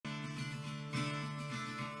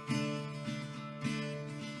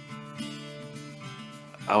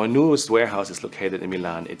Our newest warehouse is located in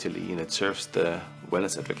Milan, Italy, and it serves the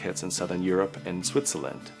wellness advocates in Southern Europe and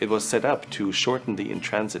Switzerland. It was set up to shorten the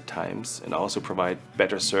in-transit times and also provide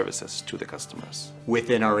better services to the customers.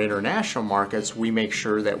 Within our international markets, we make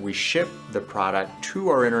sure that we ship the product to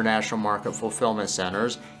our international market fulfillment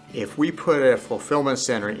centers. If we put a fulfillment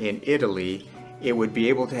center in Italy, it would be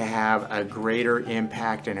able to have a greater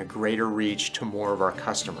impact and a greater reach to more of our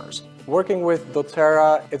customers. Working with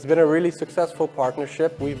doTERRA, it's been a really successful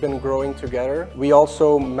partnership. We've been growing together. We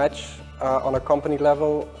also match on a company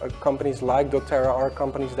level. Companies like doTERRA are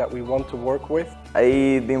companies that we want to work with.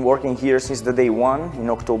 I've been working here since the day one in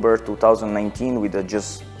October 2019 with a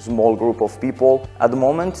just small group of people. At the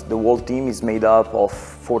moment, the whole team is made up of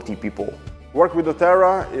 40 people. Work with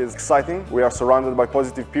doTERRA is exciting. We are surrounded by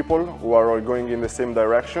positive people who are all going in the same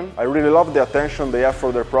direction. I really love the attention they have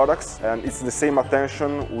for their products, and it's the same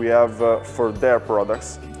attention we have for their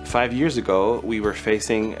products. 5 years ago, we were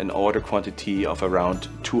facing an order quantity of around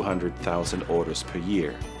 200,000 orders per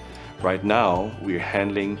year. Right now, we're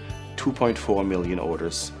handling 2.4 million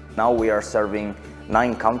orders. Now we are serving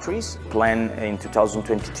 9 countries. Plan in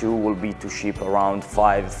 2022 will be to ship around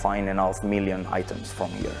 5.5 million items from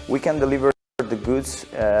here. We can deliver the goods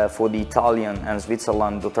for the Italian and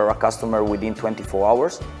Switzerland doTERRA customer within 24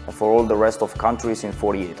 hours, and for all the rest of countries in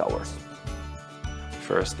 48 hours.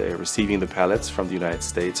 First, they're receiving the pallets from the United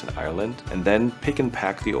States and Ireland, and then pick and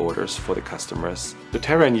pack the orders for the customers.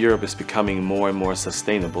 doTERRA in Europe is becoming more and more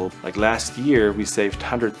sustainable. Like last year, we saved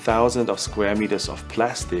 100,000 of square meters of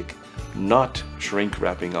plastic, not shrink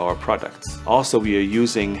wrapping our products. Also, we are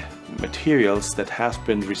using materials that have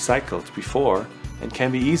been recycled before and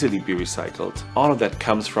can be easily be recycled. All of that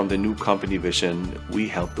comes from the new company vision, we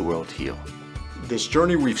help the world heal. This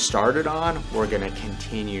journey we've started on, we're going to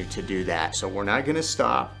continue to do that. So we're not going to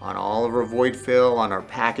stop on all of our void fill, on our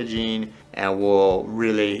packaging, and we'll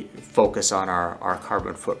really focus on our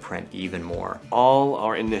carbon footprint even more. All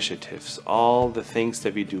our initiatives, all the things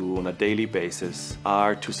that we do on a daily basis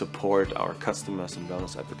are to support our customers and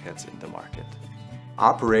wellness advocates in the market.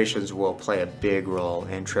 Operations will play a big role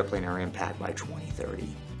in tripling our impact by 2030.